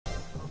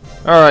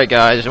Alright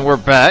guys, and we're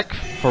back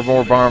for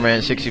more Bomberman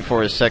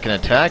 64's second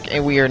attack,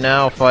 and we are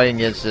now fighting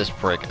against this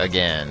prick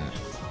again.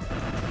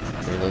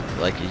 He looks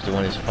like he's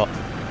doing his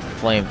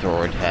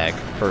flamethrower attack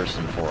first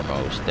and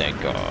foremost,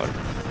 thank God.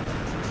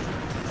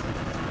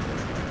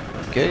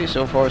 Okay,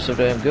 so far so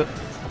damn good.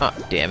 Ah,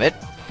 damn it.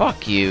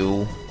 Fuck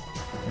you.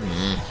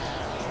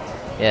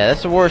 Yeah,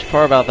 that's the worst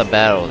part about the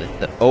battle,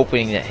 the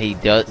opening that he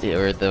does,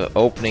 or the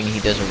opening he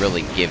doesn't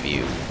really give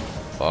you.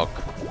 Fuck.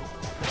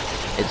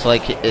 It's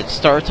like, it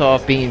starts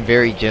off being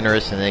very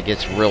generous and then it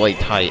gets really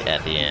tight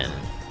at the end.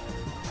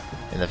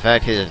 And the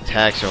fact his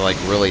attacks are like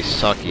really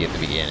sucky at the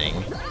beginning.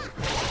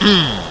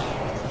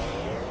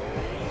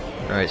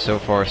 Alright, so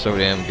far so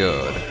damn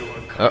good.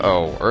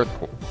 Uh-oh,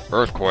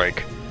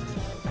 earthquake.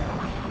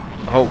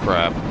 Oh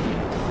crap.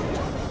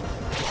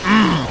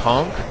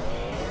 Punk.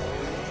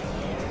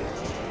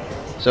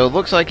 So it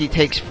looks like he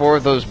takes 4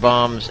 of those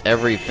bombs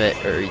every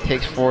he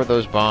takes 4 of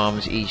those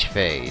bombs each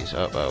phase.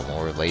 Uh-oh,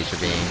 more laser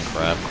beam.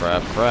 Crap,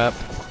 crap, crap.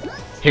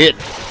 Hit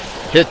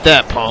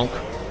that, punk.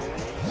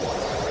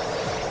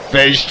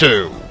 Phase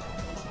 2.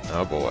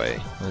 Oh boy.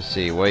 Let's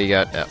see, what you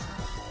got?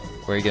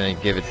 Where are you gonna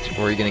give it?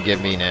 Where are you gonna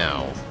give me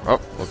now?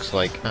 Oh, looks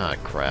like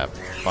crap.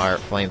 Fire,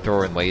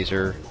 flamethrower, and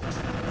laser.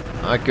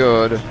 Not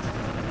good.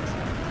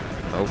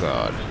 Oh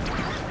god.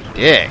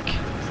 Dick.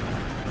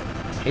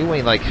 He when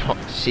he like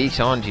seeks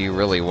onto you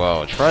really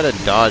well. Try to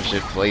dodge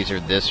the laser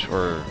this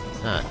or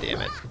damn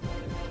it.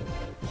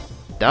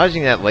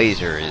 Dodging that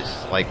laser is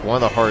like one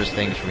of the hardest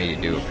things for me to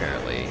do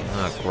apparently.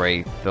 Oh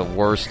great. The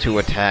worst 2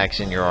 attacks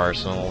in your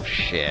arsenal.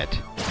 Shit.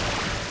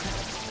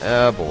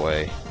 Oh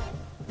boy.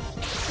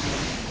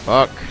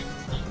 Fuck.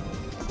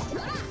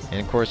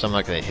 And of course I'm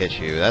not gonna hit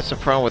you. That's the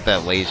problem with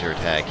that laser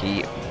attack.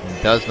 He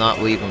does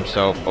not leave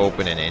himself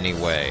open in any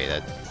way.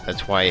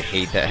 That's why I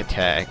hate that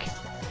attack.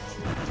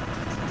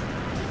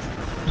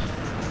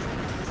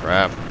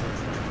 Crap.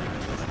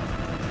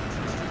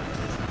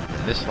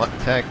 And this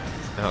attack...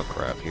 Oh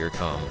crap, here it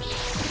comes.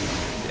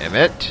 Damn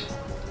it!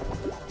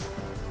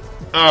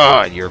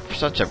 Ah, you're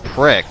such a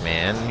prick,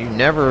 man. You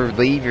never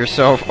leave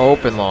yourself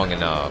open long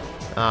enough.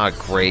 Ah,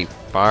 great.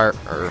 Fire,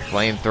 or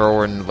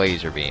flamethrower and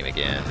laser beam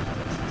again.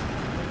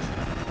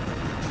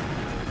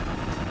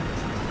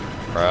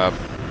 Crap.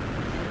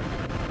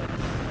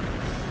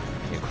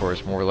 And of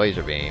course, more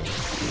laser beam.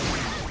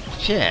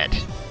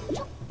 Shit!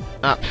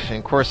 Ah, and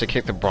of course I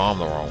kicked the bomb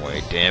the wrong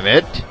way. Damn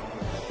it!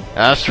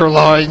 Astral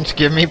lines,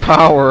 give me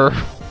power!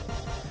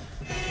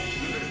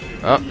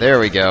 Oh, there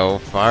we go.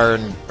 Fire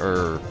and...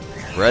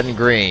 red and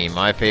green.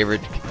 My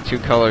favorite 2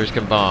 colors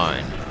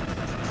combined.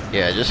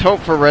 Yeah, just hope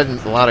for a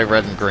lot of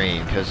red and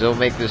green, because it'll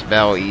make this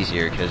battle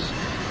easier, because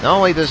not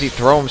only does he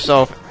throw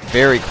himself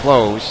very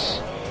close,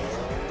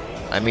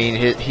 I mean,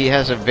 he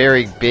has a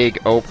very big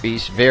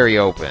he's very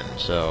open,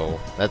 so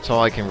that's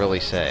all I can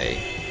really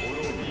say.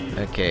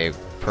 Okay.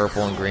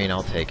 Purple and green,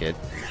 I'll take it.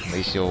 At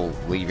least you'll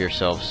leave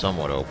yourself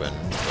somewhat open,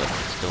 but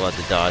still have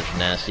to dodge a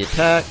nasty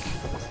attack.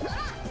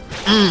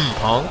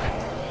 Punk.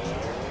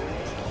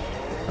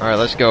 Alright,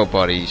 let's go,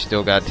 buddy. You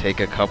still gotta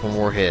take a couple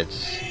more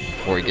hits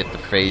before you get to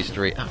phase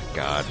 3. Oh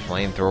god,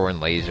 flamethrower and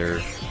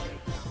laser.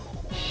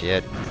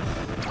 Shit.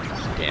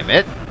 Damn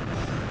it.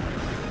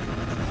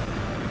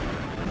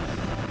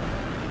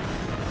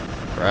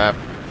 Crap.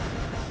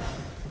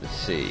 Let's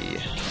see.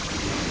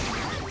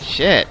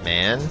 Shit,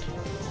 man.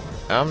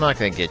 I'm not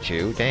gonna get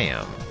you,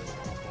 damn.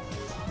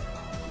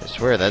 I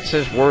swear, that's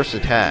his worst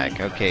attack.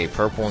 Okay,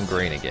 purple and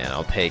green again,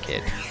 I'll take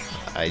it.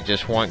 I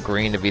just want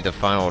green to be the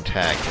final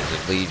attack, because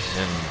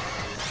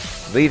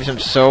it leaves him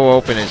so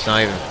open it's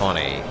not even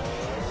funny.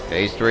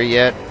 Phase 3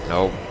 yet?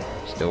 Nope.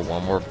 Still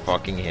one more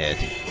fucking hit.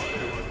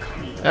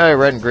 Alright,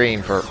 red and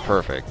green,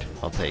 perfect.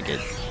 I'll take it.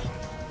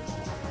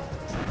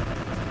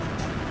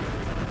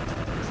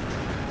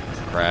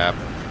 Crap.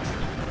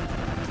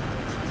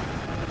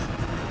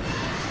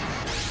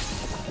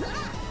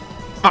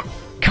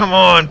 Come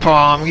on,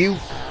 Palm, you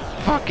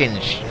fucking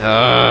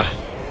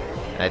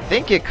I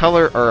think it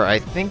I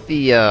think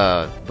the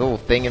little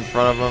thing in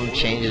front of him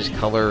changes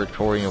color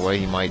according to what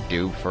he might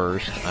do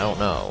first. I don't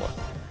know.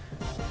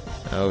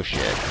 Oh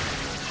shit.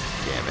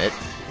 Damn it.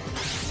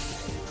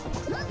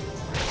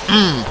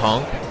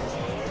 Punk.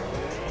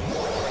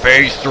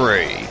 Phase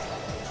 3.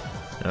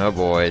 Oh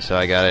boy, so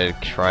I gotta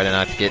try to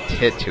not get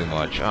hit too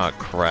much. Oh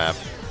crap.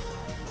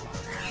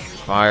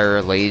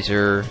 Fire,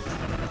 laser.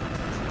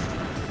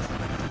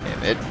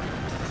 It.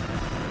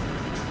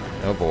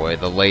 Oh boy,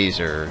 the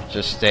laser.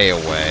 Just stay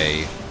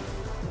away.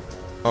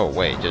 Oh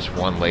wait, just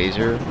one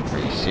laser? Are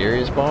you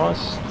serious,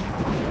 boss?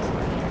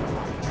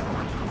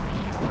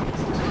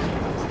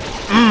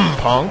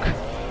 Punk.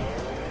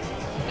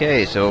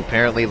 Okay, so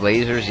apparently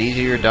laser's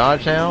easier to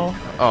dodge now?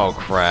 Oh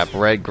crap,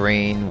 red,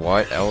 green,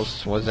 what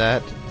else was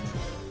that?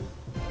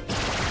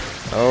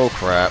 Oh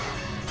crap.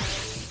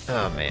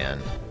 Oh man.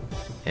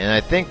 And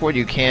I think what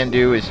you can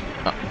do is,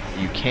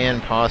 you can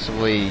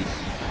possibly...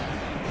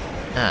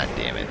 Ah,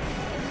 damn it.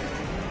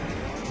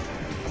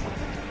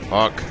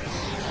 Fuck.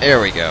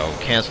 There we go.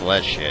 Cancel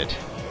that shit.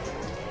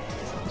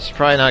 It's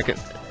probably not good.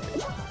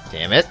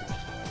 Damn it.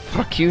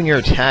 Fuck you and your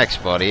attacks,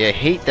 buddy. I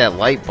hate that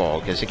light ball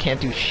because it can't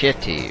do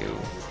shit to you.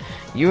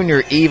 You and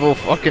your evil,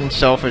 fucking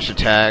selfish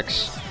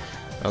attacks.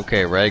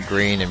 Okay, red,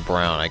 green, and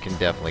brown. I can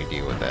definitely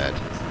deal with that.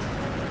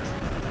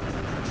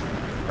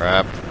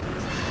 Crap.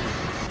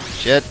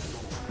 Shit.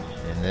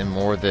 And then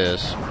more of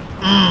this.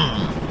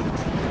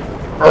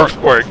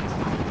 Earthquake!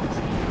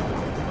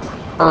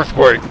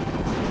 Earthquake!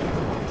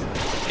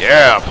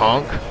 Yeah,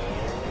 punk!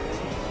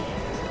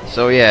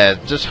 So yeah,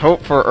 just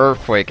hope for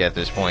Earthquake at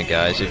this point,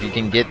 guys. If you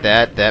can get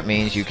that, that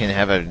means you can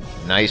have a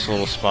nice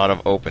little spot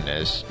of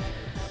openness.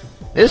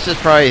 This is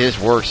probably his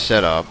worst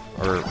setup,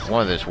 or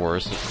one of his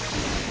worst.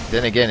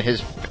 Then again,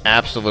 his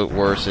absolute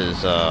worst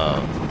is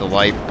the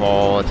light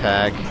ball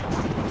attack.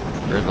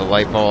 Or the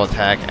light ball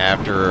attack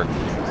after...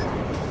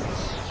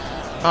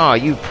 Aw,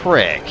 you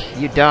prick.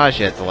 You dodged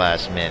at the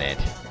last minute.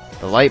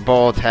 The light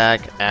ball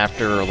attack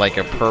after, like,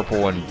 a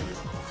purple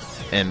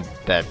and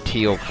that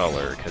teal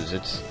color, because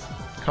it's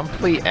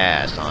complete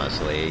ass,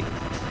 honestly.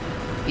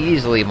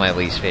 Easily my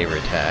least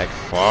favorite attack.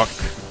 Fuck.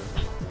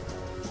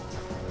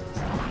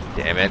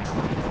 Damn it.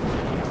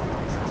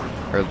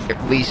 Or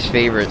least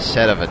favorite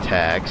set of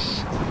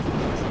attacks.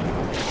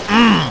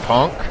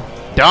 Punk.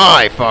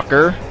 Die,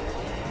 fucker!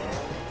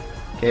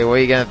 Okay, what are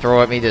you gonna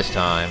throw at me this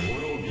time?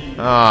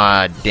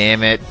 Ah,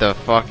 damn it, the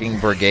fucking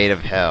Brigade of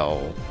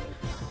Hell.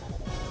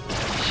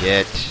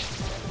 Shit.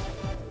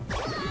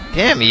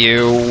 Damn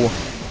you!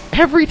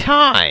 Every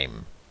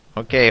time!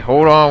 Okay,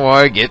 hold on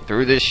while I get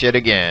through this shit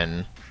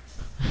again.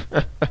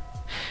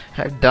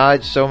 I've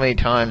died so many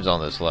times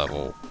on this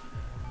level.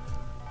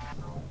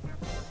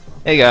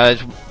 Hey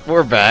guys,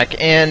 we're back,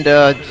 and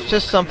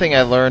just something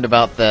I learned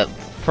about that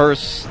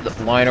first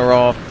liner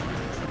off.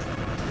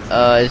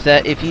 Is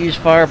that if you use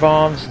fire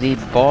bombs, the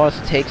boss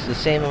takes the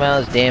same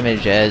amount of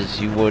damage as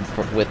you would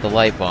with the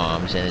light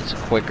bombs, and it's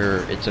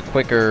a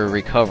quicker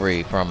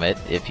recovery from it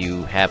if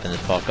you happen to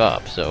fuck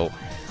up. So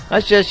I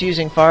suggest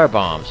using fire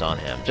bombs on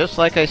him, just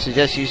like I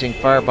suggest using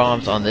fire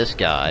bombs on this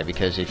guy,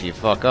 because if you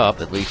fuck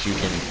up, at least you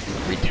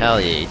can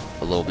retaliate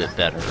a little bit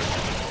better,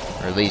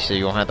 or at least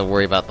you don't have to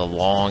worry about the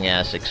long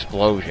ass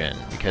explosion,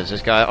 because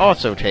this guy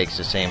also takes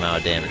the same amount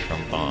of damage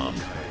from bombs,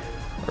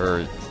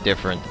 or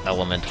different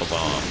elemental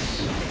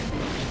bombs.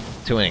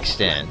 To an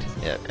extent.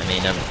 Yeah, I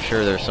mean, I'm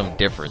sure there's some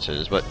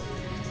differences, but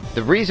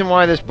the reason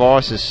why this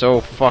boss is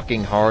so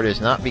fucking hard is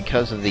not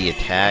because of the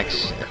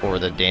attacks or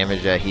the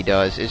damage that he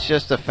does, it's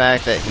just the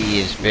fact that he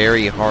is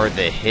very hard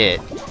to hit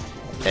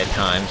at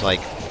times.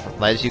 Like,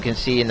 as you can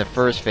see in the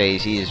first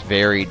phase, he is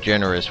very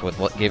generous with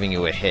giving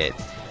you a hit.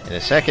 In the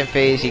second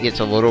phase, he gets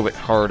a little bit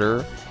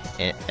harder,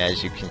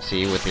 as you can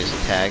see with his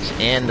attacks,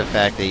 and the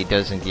fact that he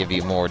doesn't give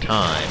you more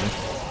time.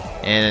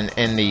 And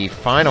in the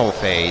final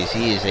phase,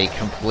 he is a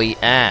complete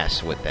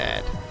ass with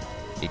that.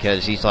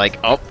 Because he's like,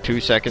 oh,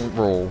 2-second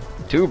rule.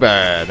 Too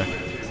bad.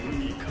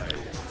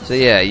 So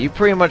yeah, you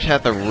pretty much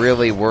have to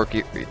really work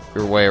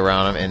your way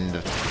around him,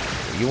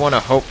 and you want to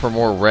hope for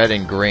more red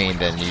and green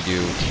than you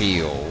do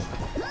teal.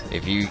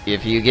 If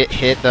you get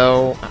hit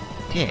though,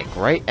 dick,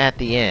 right at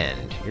the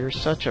end. You're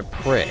such a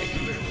prick.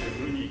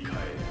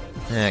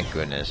 Ah,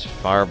 goodness.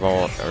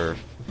 Fireball, or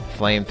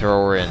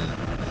Flamethrower and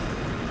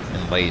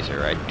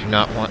laser. I do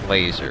not want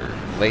laser.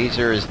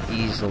 Laser is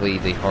easily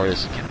the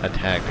hardest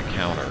attack to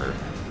counter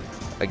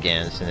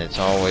against, and it's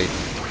always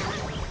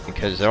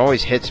because it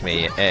always hits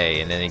me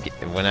and then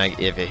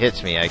if it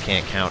hits me, I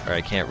can't counter.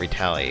 I can't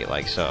retaliate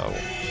like so.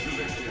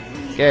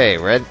 Okay,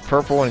 red,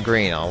 purple, and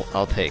green.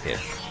 I'll take it.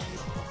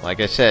 Like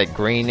I said,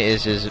 green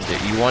is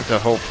you want to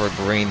hope for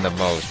green the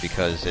most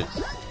because it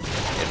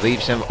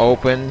leaves him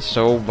open.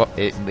 So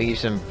it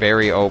leaves him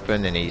very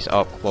open, and he's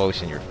up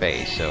close in your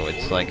face. So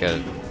it's like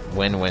a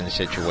win-win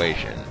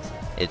situation.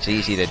 It's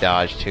easy to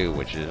dodge too,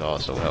 which is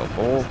also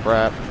helpful.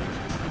 Crap.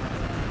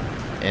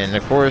 And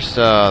of course,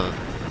 the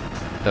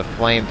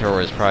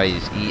Flamethrower is probably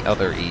his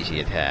other easy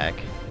attack.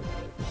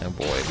 Oh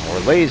boy, more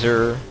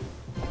laser.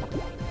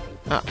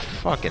 Ah,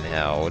 fucking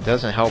hell. It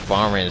doesn't help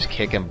Bomberman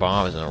kicking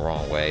bombs in the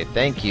wrong way.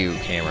 Thank you,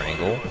 camera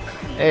angle.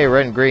 Hey,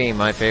 red and green,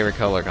 my favorite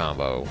color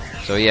combo.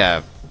 So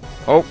yeah,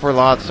 hope for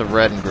lots of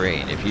red and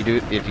green. If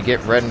you get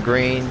red and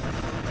green,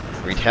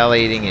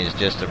 retaliating is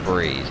just a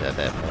breeze at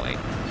that point.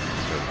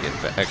 So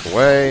get back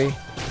away.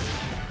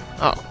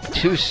 Oh,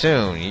 too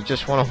soon. You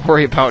just want to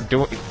worry about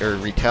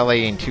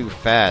retaliating too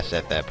fast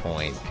at that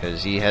point,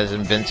 because he has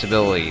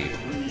invincibility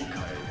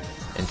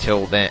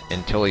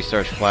until he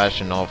starts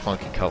flashing all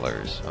funky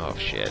colors. Oh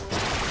shit!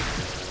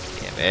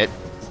 Damn it!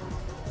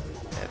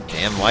 That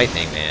damn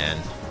lightning, man.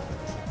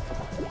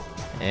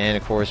 And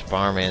of course,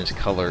 Bomberman's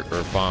color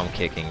or bomb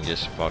kicking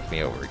just fucked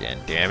me over again.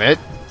 Damn it!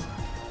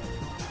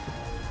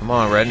 Come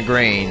on, red and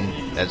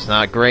green. That's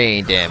not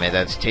green, damn it.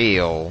 That's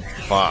teal.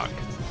 Fuck.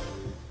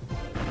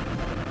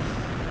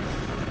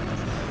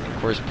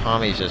 Of course,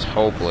 Pommy's just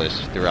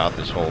hopeless throughout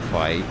this whole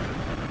fight.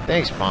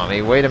 Thanks,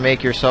 Pommy. Way to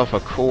make yourself a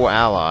cool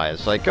ally.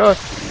 It's like, oh,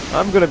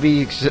 I'm gonna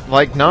be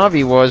like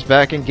Navi was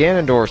back in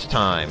Ganondorf's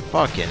time.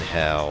 Fucking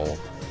hell.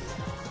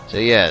 So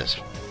yes,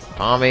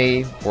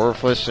 Pommy,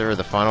 worthless, or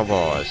the final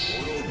boss.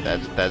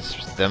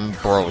 That's them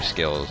bro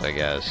skills, I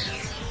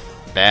guess.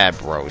 bad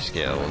bro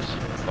skills.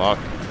 Fuck.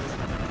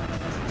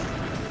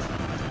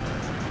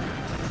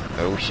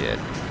 Oh shit.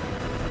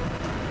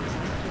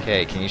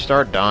 Okay, can you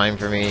start dying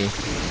for me?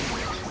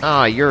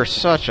 Ah, you're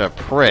such a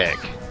prick.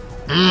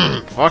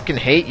 Fucking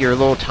hate your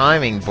little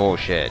timing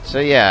bullshit. So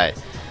yeah,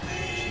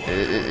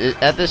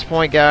 at this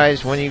point,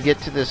 guys, when you get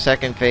to the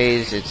second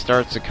phase, it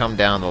starts to come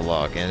down the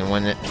luck, and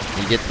when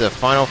you get to the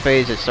final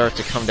phase, it starts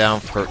to come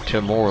down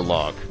to more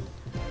luck.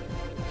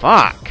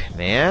 Fuck,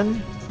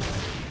 man.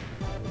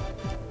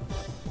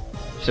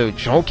 So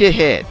don't get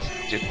hit.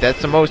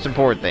 That's the most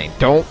important thing.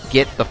 Don't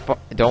get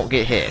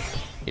hit.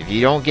 If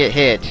you don't get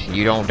hit,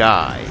 you don't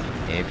die.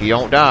 And if you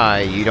don't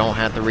die, you don't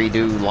have to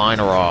redo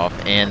Liner Off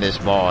and this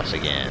boss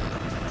again.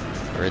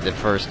 Or the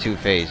first two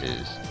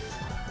phases.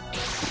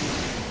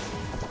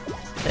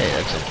 Hey,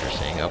 that's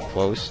interesting. Up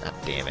close? Ah,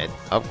 damn it.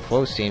 Up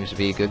close seems to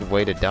be a good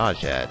way to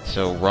dodge that.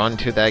 So run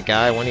to that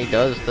guy when he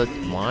does the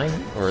line?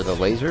 Or the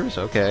lasers?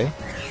 Okay.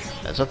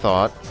 That's a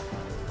thought.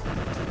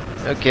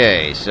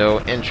 Okay,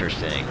 so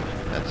interesting.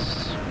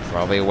 That's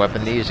probably a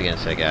weapon to use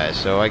against that guy.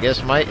 So I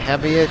guess might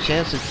have a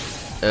chance to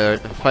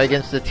fight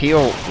against the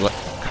teal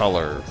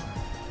color.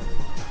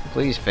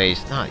 Please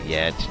face. Not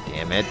yet.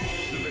 Damn it.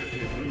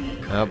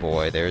 Oh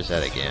boy, there's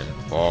that again.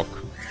 Fuck.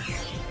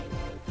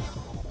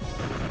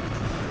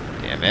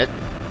 Damn it.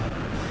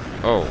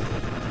 Oh.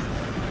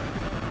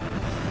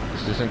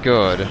 This isn't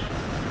good.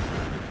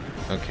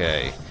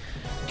 Okay.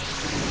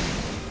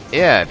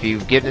 Yeah, if you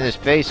get in his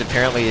face,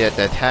 apparently that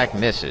attack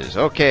misses.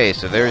 Okay,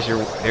 so there's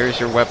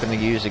your weapon to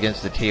use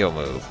against the teal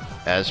move.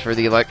 As for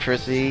the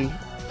electricity,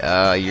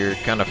 you're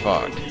kinda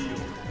fucked.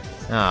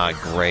 Ah,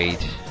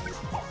 great.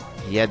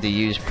 He had to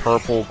use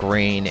purple,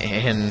 green,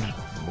 and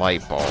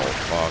light ball.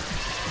 Fuck.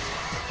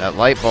 That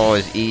light ball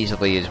is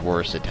easily his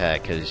worst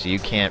attack, because you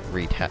can't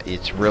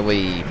it's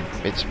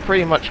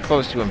pretty much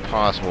close to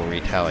impossible to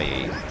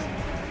retaliate.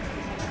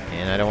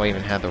 And I don't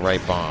even have the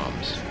right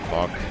bombs.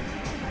 Fuck.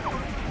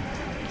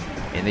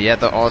 And you have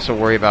to also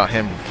worry about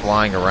him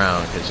flying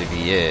around, because if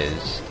he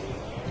is,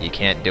 you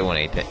can't do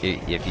anything.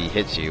 If he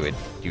hits you,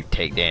 you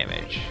take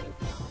damage.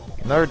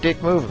 Another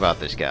dick move about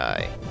this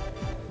guy.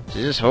 So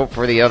just hope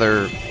for the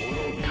other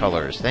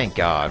colors. Thank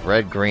God.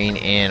 Red, green,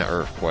 and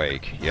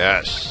earthquake.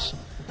 Yes!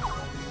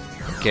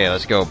 Okay,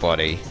 let's go,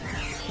 buddy.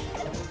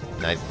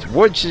 And I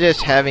would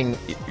suggest having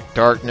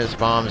darkness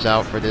bombs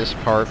out for this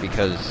part,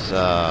 because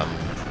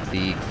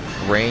the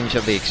range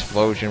of the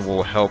explosion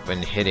will help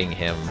in hitting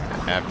him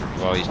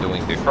while he's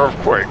doing the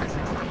earthquake.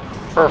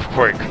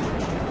 Earthquake.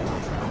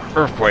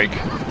 Earthquake.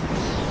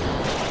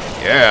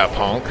 Yeah,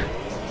 punk.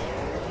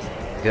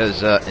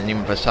 Because, and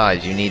even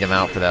besides, you need him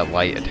out for that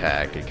light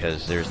attack,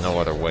 because there's no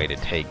other way to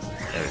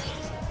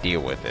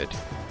deal with it.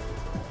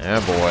 Oh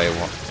boy, I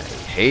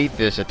hate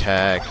this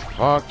attack.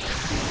 Fuck.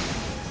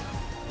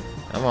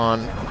 Come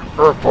on.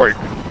 Earthquake.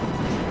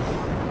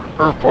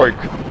 Earthquake.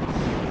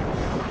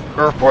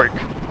 Earthquake.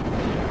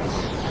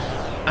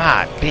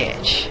 Ah,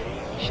 bitch.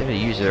 Should have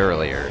used it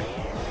earlier.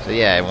 So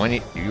yeah, when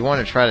you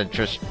want to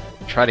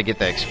try to get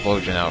that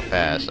explosion out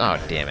fast. Oh,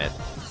 damn it.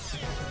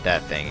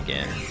 That thing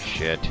again.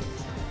 Shit.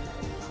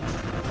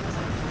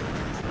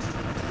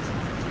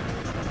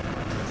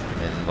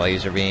 And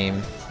laser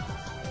beam.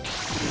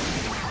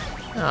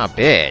 Ah,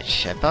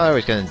 bitch. I thought I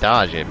was going to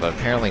dodge it, but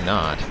apparently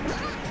not.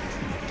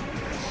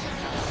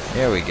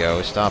 There we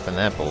go, stopping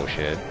that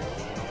bullshit.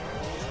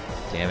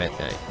 Damn it.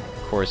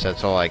 Of course,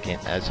 that's all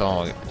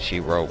she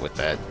wrote with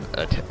that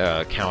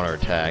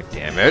counterattack.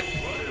 Damn it.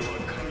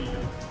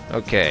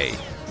 Okay.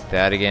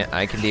 That again,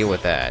 I can deal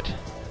with that.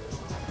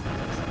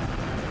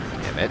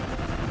 Damn it.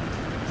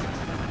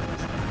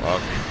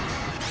 Fuck.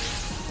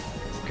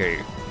 Okay.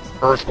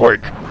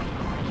 Earthquake.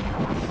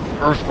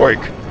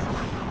 Earthquake.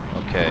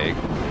 Okay.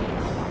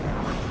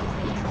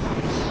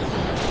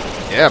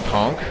 Yeah,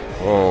 punk.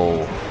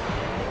 Whoa.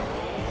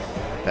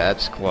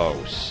 That's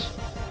close.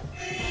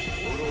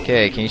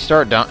 Okay, can you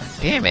start down?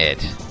 Damn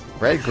it!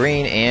 Red,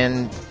 green,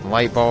 and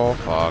light ball.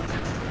 Fuck.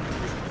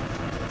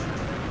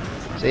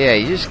 So yeah,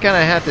 you just kind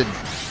of have to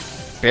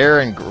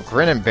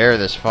grin and bear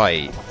this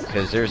fight,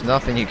 because there's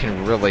nothing you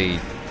can really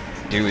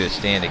do to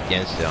stand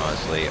against it,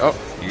 honestly. Oh,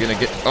 you're gonna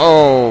get...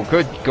 Oh,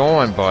 good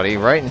going, buddy.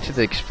 Right into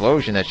the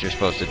explosion that you're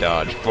supposed to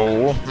dodge,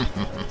 fool.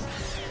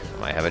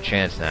 Might have a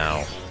chance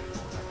now.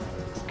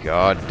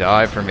 God,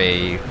 die for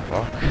me.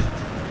 Fuck.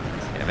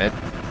 Damn it.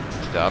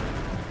 Stop.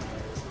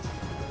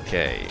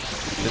 Okay.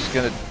 Just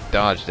gonna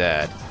dodge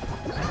that.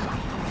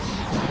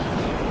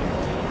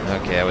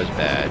 Okay, that was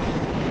bad.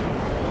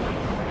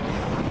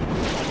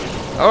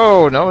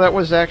 Oh, no, that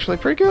was actually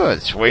pretty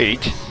good.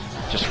 Sweet.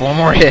 Just one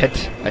more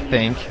hit, I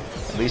think.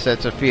 At least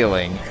that's a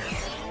feeling.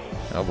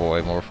 Oh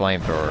boy, more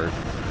flamethrower.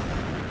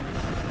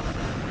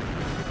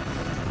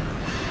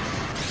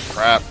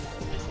 Crap.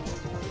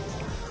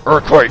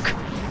 Earthquake.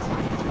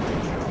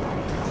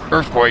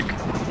 Earthquake.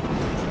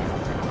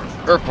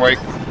 Earthquake.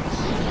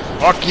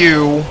 Fuck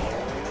you.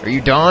 Are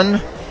you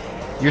done?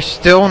 You're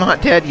still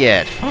not dead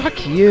yet.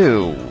 Fuck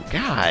you.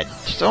 God,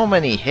 so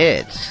many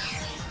hits.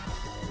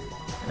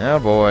 Oh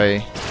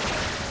boy.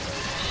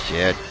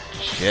 Shit.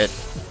 Shit.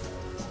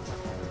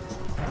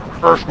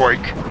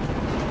 Earthquake!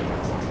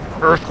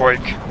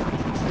 Earthquake!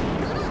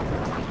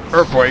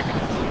 Earthquake!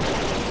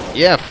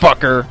 Yeah,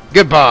 fucker!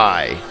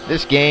 Goodbye!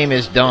 This game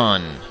is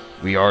done.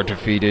 We are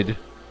defeated.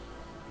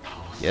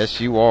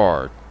 Yes, you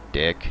are,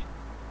 dick.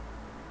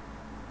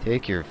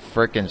 Take your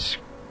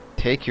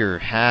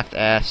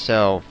half-ass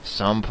self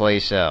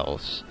someplace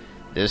else.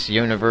 This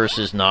universe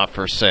is not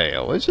for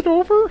sale. Is it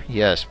over?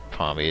 Yes,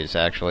 Pommy, it's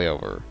actually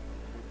over.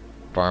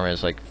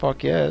 Bomberman's like,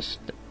 fuck yes.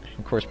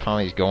 Of course,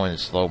 Pommy's going in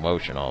slow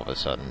motion all of a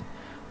sudden.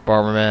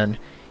 Bomberman,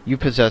 you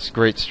possess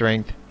great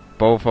strength,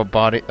 both of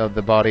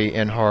the body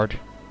and heart.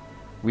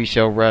 We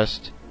shall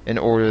rest in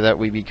order that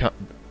we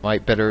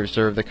might better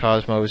observe the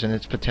cosmos and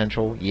its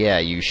potential. Yeah,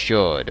 you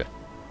should.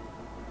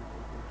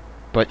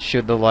 But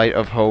should the light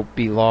of hope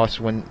be lost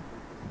when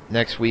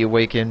next we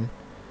awaken,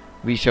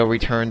 we shall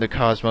return the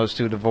cosmos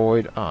to the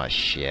void. Aw,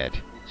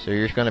 shit. So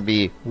we're gonna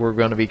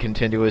be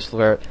continuous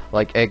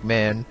like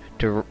Eggman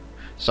to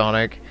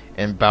Sonic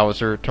and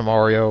Bowser to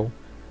Mario.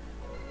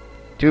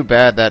 Too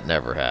bad that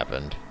never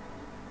happened.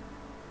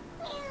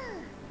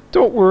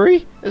 Don't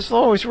worry, as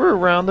long as we're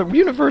around, the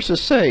universe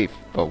is safe.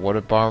 But what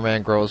if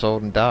Bomberman grows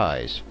old and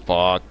dies?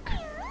 Fuck.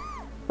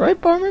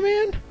 Right,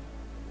 Bomberman?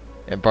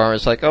 And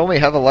Bomberman's like, I only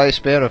have a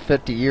lifespan of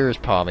 50 years,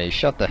 Pommy.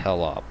 Shut the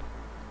hell up.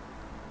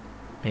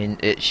 I mean,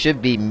 it should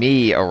be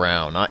me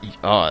around,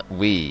 not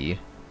we.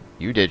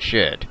 You did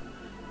shit.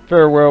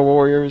 Farewell,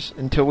 warriors,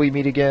 until we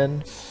meet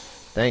again.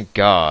 Thank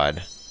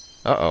God.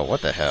 Uh-oh,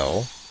 what the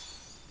hell?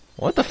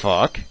 What the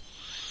fuck?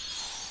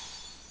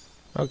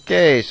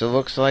 Okay, so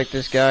looks like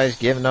this guy's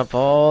given up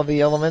all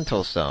the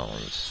elemental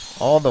stones.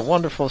 All the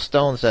wonderful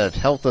stones that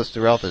have helped us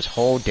throughout this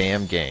whole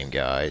damn game,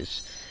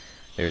 guys.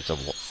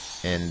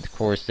 And of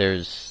course I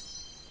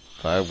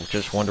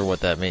just wonder what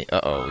that means.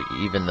 Uh-oh,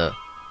 even the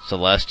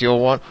celestial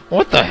one?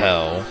 What the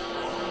hell?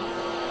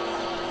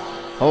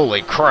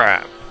 Holy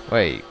crap!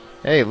 Wait,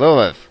 hey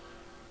Lilith!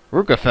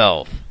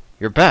 Rukafelth,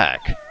 you're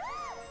back!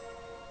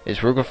 Is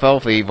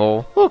Rukafelth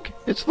evil? Look,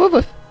 it's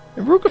Lilith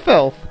and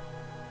Rukafelth!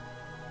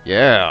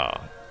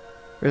 Yeah!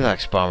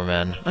 Relax,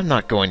 Bomberman, I'm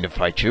not going to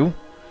fight you.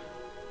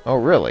 Oh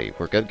really?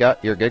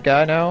 You're a good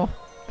guy now?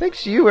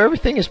 Thanks to you,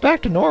 everything is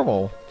back to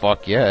normal.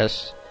 Fuck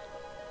yes.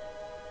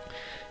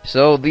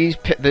 So this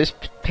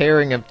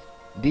pairing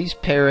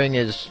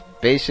is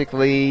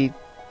basically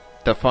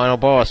the final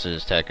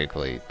bosses,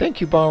 technically.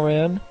 Thank you,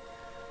 Bomberman.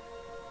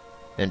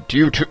 And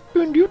you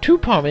too,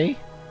 Pommy.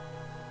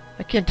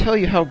 I can't tell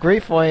you how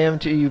grateful I am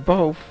to you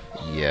both.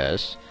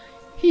 Yes.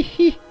 Hee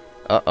hee.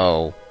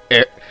 Uh-oh.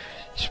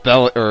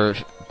 Spell or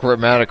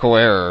grammatical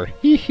error.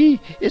 Hee hee.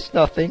 It's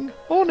nothing.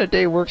 Only a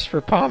day works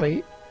for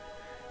Pommy.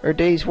 Or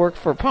days work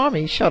for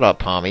Pommy. Shut up,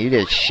 Pommy. You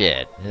did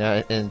shit.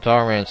 And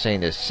Bomberman's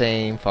saying the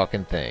same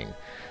fucking thing.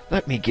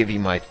 Let me give you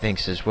my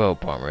thanks as well,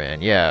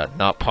 Bomberman. Yeah,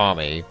 not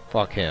Pommy.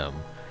 Fuck him.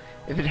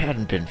 If it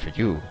hadn't been for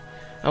you,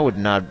 I would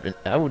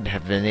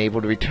have been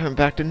able to return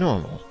back to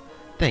normal.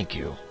 Thank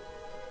you.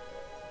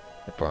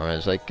 The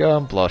Bomberman's like,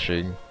 I'm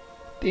blushing.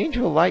 The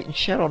angel of light and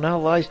shadow now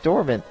lies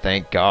dormant.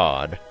 Thank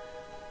God.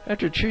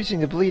 After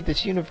choosing to believe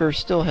this universe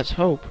still has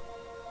hope.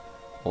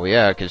 Oh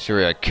yeah,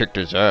 considering I kicked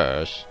his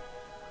ass.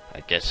 I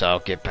guess I'll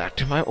get back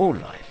to my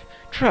old life,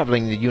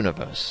 traveling the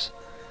universe.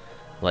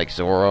 Like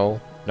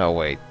Zorro? No,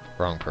 wait,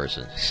 wrong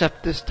person.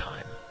 Except this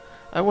time,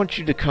 I want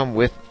you to come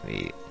with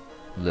me,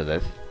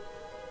 Lilith.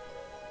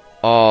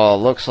 Oh,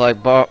 looks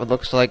like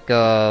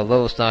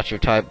Lilith's not your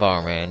type,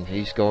 Bomberman.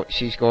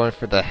 She's going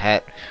for the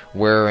hat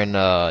wearing,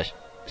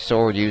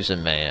 sword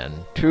using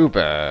man. Too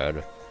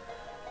bad.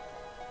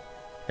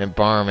 And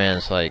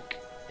Bomberman's like,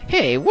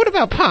 hey, what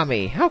about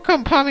Pommy? How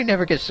come Pommy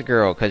never gets the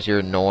girl? 'Cause you're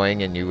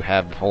annoying and you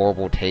have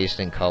horrible taste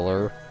in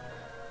color.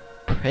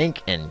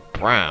 Pink and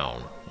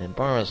brown. And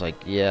Bomberman's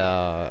like,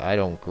 yeah, I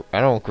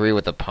don't agree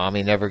with the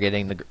Pommy never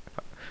getting the.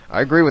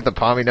 I agree with the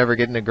Pommy never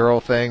getting the girl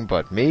thing,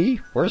 but me,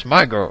 where's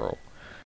my girl?